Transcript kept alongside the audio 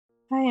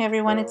Hi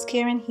everyone, it's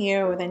Karen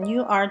here with a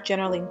new art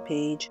journaling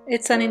page.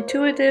 It's an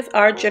intuitive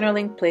art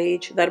journaling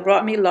page that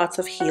brought me lots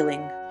of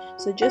healing.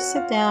 So just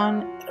sit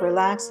down,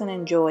 relax and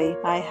enjoy.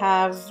 I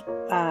have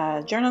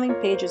a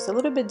journaling page is a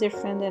little bit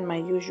different than my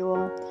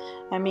usual.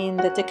 I mean,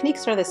 the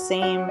techniques are the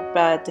same,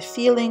 but the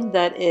feeling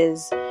that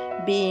is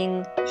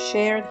being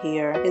shared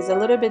here is a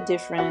little bit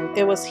different.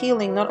 It was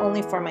healing not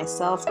only for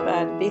myself,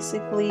 but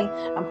basically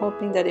I'm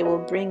hoping that it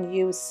will bring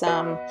you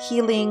some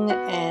healing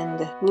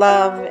and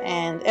love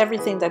and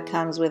everything that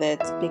comes with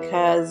it,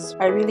 because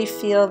I really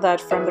feel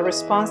that from the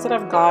response that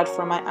I've got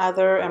from my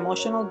other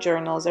emotional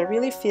journals, I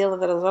really feel that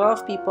there's a lot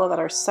of people that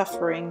are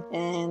suffering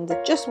and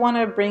just want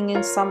to bring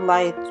in some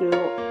light to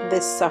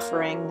this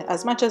suffering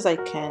as much as I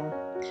can.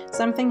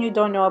 Something you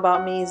don't know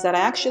about me is that I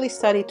actually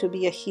studied to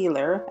be a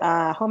healer,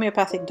 a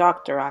homeopathic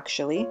doctor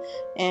actually,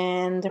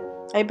 and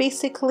I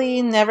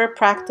basically never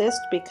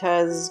practiced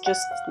because just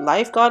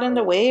life got in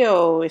the way,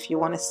 or if you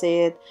want to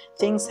say it,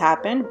 things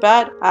happened.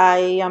 But I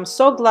am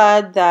so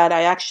glad that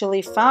I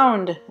actually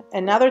found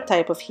another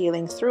type of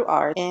healing through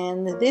art,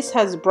 and this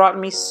has brought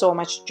me so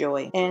much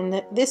joy.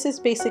 And this is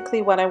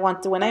basically what I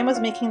want to. When I was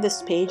making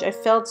this page, I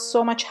felt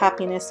so much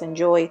happiness and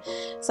joy,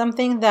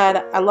 something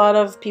that a lot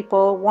of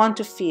people want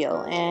to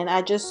feel, and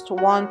I just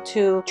want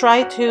to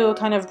try to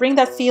kind of bring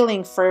that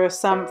feeling for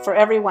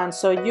everyone,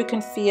 so you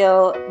can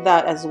feel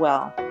that as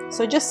well.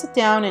 So just sit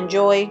down,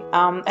 enjoy.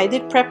 I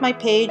did prep my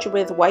page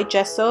with white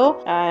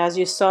gesso, as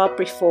you saw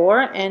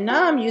before, and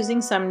now I'm using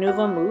some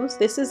Nuvo Mousse.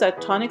 This is a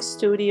Tonic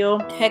Studio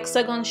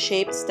hexagon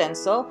shaped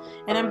stencil,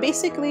 and I'm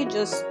basically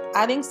just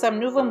adding some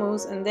Nuvo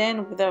Mousse and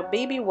then with a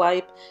baby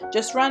wipe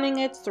just running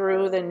it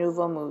through the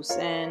Nuvo Mousse.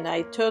 And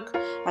I took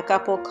a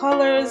couple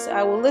colors.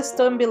 I will list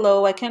them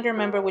below. I can't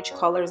remember which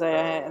colors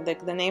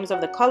the names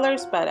of the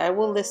colors, but I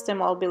will list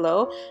them all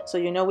below so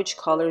you know which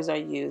colors I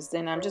used.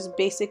 And I'm just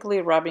basically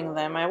rubbing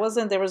them.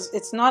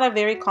 It's not a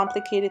very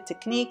complicated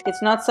technique.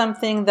 It's not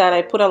something that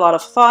I put a lot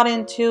of thought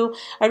into.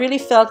 I really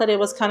felt that it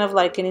was kind of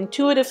like an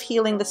intuitive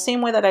healing, the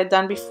same way that I'd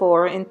done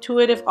before,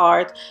 intuitive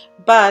art,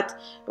 but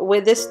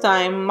with this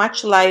time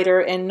much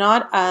lighter and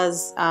not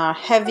as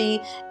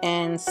heavy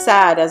and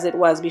sad as it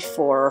was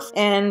before.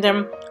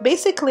 And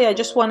basically I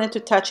just wanted to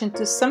touch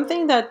into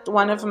something that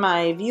one of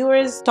my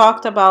viewers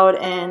talked about,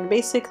 and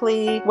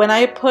basically when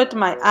I put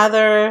my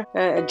other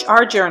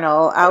art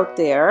journal out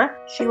there,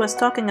 she was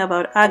talking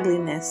about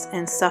ugliness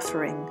and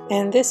suffering.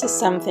 And this is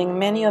something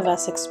many of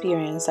us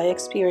experience. I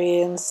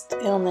experienced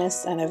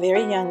illness at a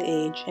very young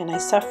age, and I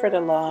suffered a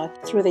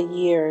lot through the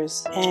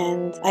years,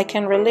 and I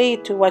can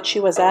relate to what she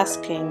was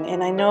asking,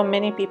 and I know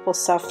many people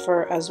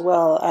suffer as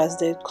well, as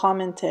they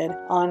commented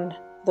on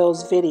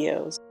those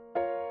videos.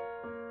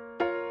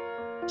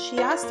 She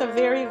asked a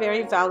very,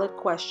 very valid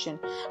question.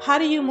 How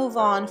do you move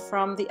on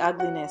from the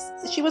ugliness?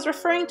 She was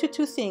referring to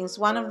two things.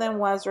 One of them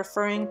was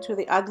referring to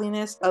the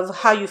ugliness of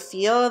how you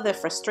feel, the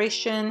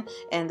frustration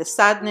and the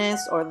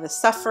sadness or the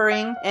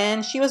suffering.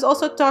 And she was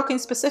also talking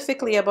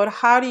specifically about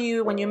how do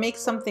you, when you make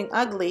something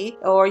ugly,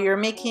 or you're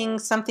making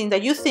something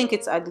that you think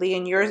it's ugly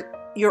and you're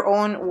your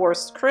own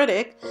worst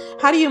critic,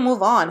 how do you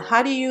move on?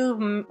 How do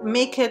you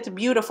make it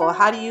beautiful?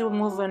 How do you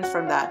move on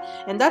from that?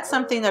 And that's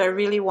something that I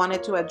really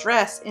wanted to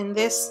address in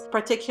this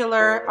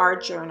particular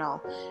art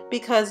journal,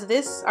 because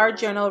this art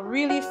journal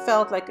really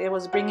felt like it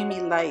was bringing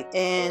me light,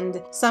 and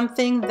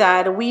something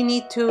that we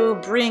need to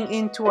bring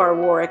into our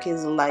work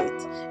is light.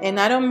 And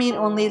I don't mean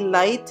only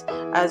light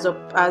as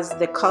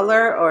the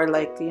color, or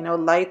like, you know,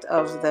 light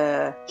of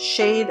the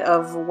shade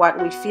of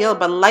what we feel,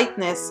 but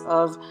lightness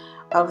of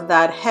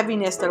that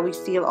heaviness that we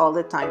feel all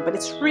the time. But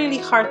it's really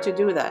hard to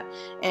do that,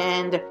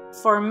 and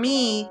for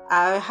me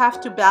I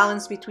have to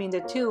balance between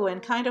the two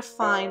and kind of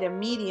find a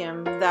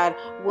medium that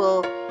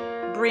will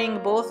bring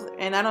both.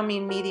 And I don't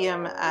mean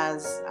medium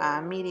as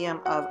a medium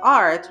of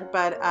art,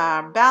 but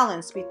a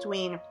balance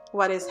between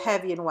what is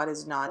heavy and what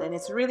is not. And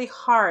it's really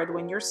hard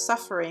when you're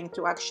suffering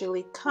to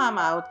actually come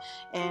out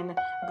and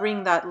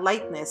bring that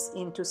lightness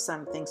into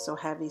something so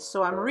heavy.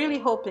 So I'm really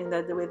hoping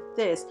that with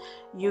this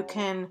you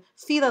can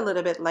feel a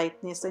little bit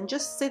lightness and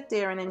just sit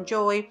there and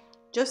enjoy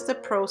just the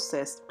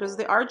process, because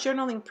the art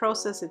journaling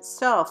process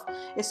itself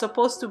is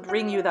supposed to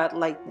bring you that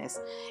lightness.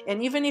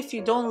 And even if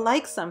you don't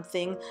like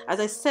something,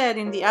 as I said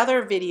in the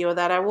other video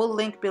that I will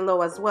link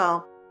below as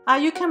well,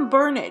 you can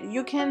burn it,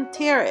 you can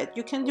tear it,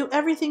 you can do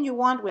everything you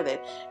want with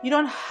it. You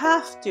don't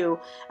have to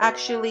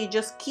actually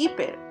just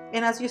keep it.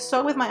 And as you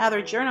saw with my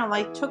other journal,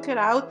 I took it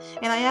out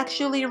and I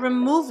actually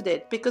removed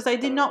it because I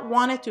did not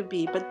want it to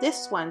be. But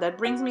this one that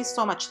brings me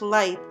so much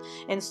light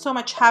and so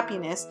much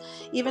happiness,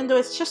 even though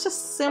it's just a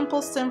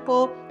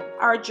simple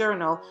art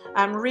journal,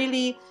 I'm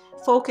really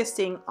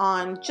focusing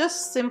on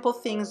just simple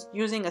things,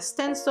 using a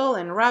stencil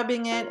and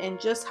rubbing it and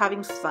just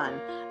having fun.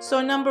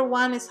 So number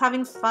one is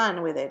having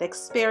fun with it,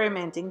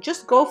 experimenting.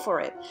 Just go for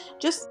it.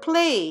 Just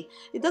play.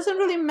 It doesn't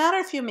really matter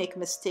if you make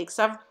mistakes.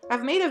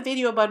 I've made a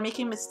video about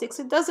making mistakes.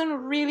 It doesn't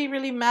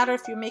really matter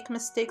if you make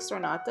mistakes or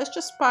not. That's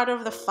just part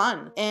of the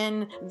fun.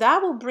 And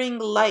that will bring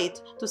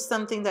light to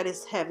something that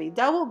is heavy.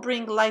 That will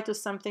bring light to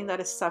something that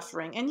is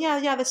suffering. And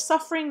yeah, the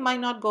suffering might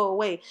not go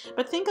away.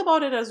 But think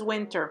about it as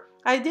winter.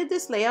 I did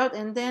this layout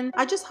and then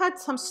I just had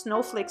some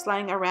snowflakes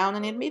lying around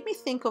and it made me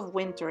think of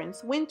winter. And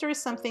winter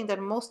is something that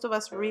most of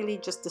us really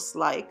just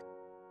dislike.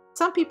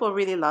 Some people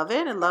really love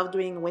it and love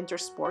doing winter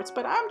sports,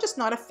 but I'm just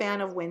not a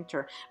fan of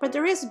winter. But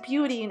there is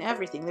beauty in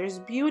everything. There's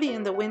beauty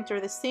in the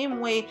winter the same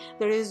way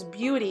there is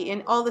beauty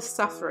in all the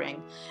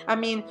suffering. I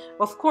mean,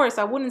 of course,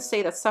 I wouldn't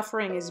say that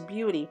suffering is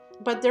beauty,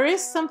 but there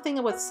is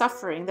something with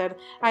suffering that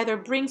either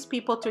brings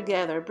people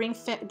together,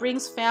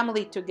 brings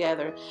family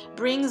together,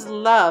 brings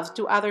love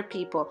to other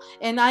people.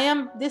 And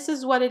this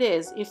is what it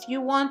is. If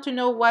you want to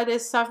know what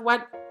is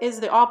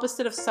the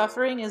opposite of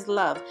suffering, is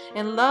love.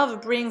 And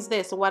love brings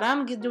this. What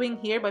I'm doing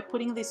here by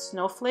putting these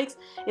snowflakes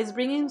is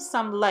bringing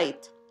some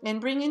light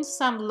and bringing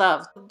some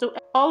love to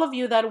all of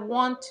you that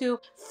want to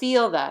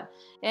feel that.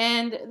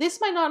 And this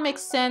might not make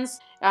sense,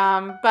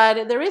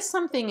 but there is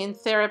something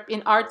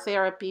in art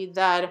therapy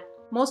that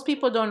most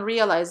people don't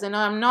realize. And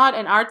I'm not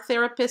an art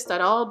therapist at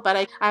all,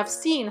 but I've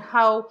seen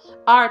how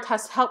art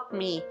has helped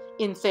me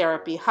in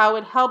therapy, how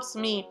it helps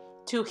me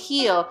to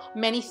heal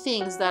many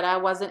things that I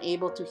wasn't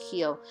able to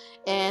heal.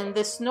 And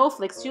the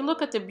snowflakes, you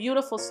look at the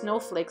beautiful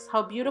snowflakes,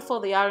 how beautiful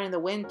they are in the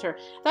winter.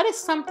 That is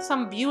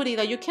some beauty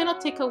that you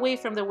cannot take away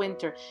from the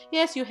winter.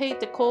 Yes, you hate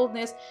the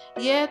coldness.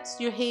 Yes,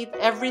 you hate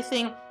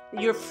everything.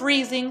 You're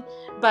freezing,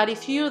 but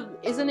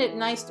isn't it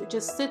nice to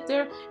just sit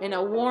there in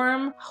a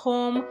warm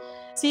home,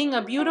 seeing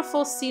a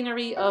beautiful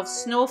scenery of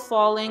snow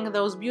falling,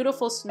 those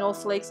beautiful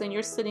snowflakes, and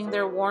you're sitting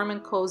there warm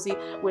and cozy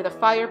with a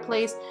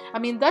fireplace. I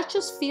mean, that's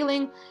just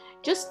feeling.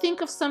 Just think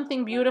of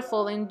something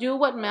beautiful and do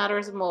what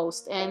matters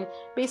most. And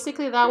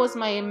basically that was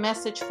my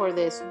message for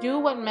this. Do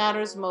what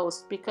matters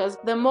most, because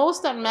the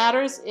most that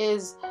matters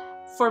is,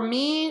 for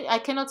me, I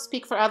cannot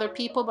speak for other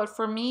people, but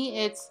for me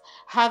it's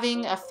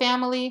having a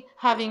family,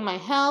 having my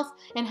health,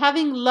 and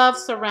having love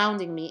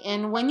surrounding me.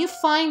 And when you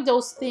find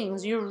those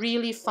things, you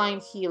really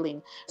find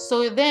healing.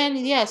 So then,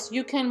 yes,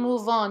 you can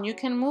move on. You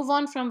can move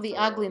on from the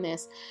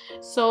ugliness.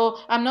 So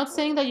I'm not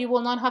saying that you will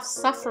not have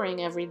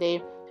suffering every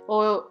day,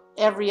 or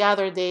every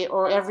other day,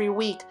 or every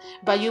week,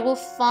 but you will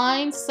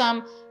find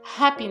some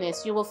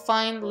happiness, you will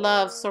find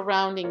love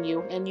surrounding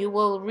you, and you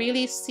will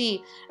really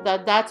see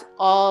that that's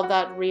all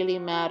that really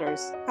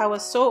matters. I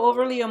was so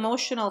overly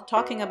emotional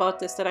talking about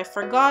this that I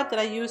forgot that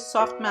I used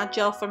soft matte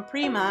gel from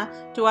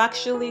Prima to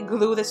actually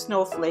glue the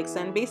snowflakes,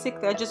 and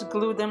basically I just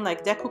glued them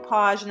like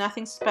decoupage,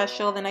 nothing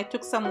special. Then I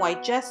took some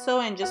white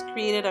gesso and just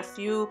created a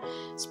few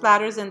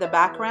splatters in the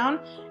background.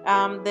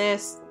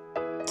 This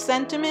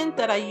sentiment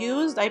that I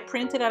used, I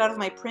printed it out of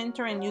my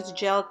printer and used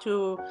gel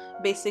to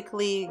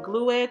basically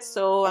glue it.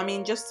 So I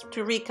mean, just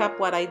to recap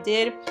what I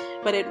did,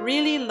 but it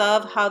really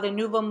loved how the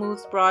Nuvo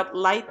Mousse brought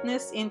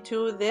lightness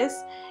into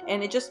this,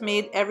 and it just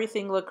made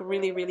everything look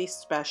really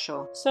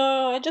special. So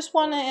I just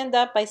want to end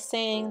up by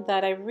saying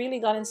that I really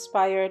got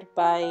inspired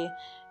by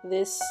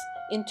this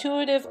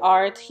intuitive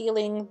art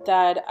healing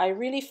that I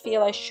really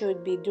feel I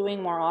should be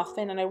doing more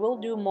often, and I will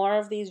do more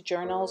of these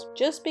journals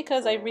just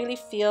because I really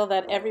feel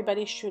that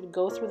everybody should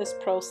go through this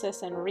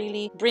process and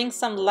really bring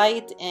some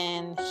light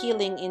and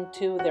healing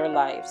into their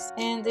lives.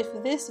 And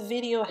if this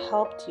video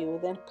helped you,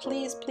 then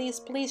please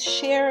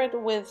share it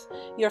with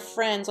your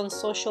friends on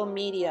social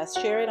media,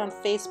 share it on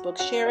Facebook,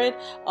 share it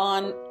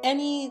on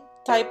any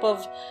type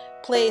of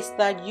place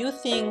that you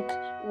think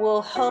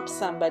will help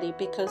somebody,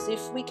 because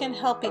if we can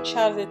help each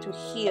other to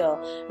heal,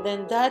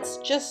 then that's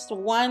just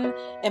one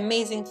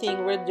amazing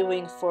thing we're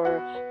doing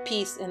for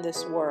peace in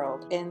this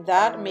world, and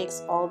that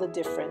makes all the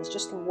difference,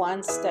 just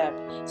one step.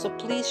 So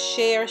please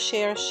share.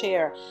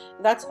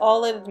 That's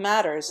all that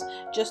matters,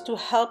 just to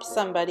help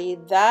somebody.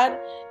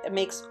 That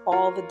makes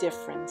all the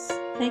difference.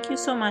 Thank you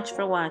so much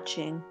for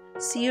watching.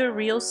 See you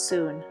real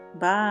soon.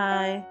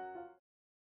 Bye.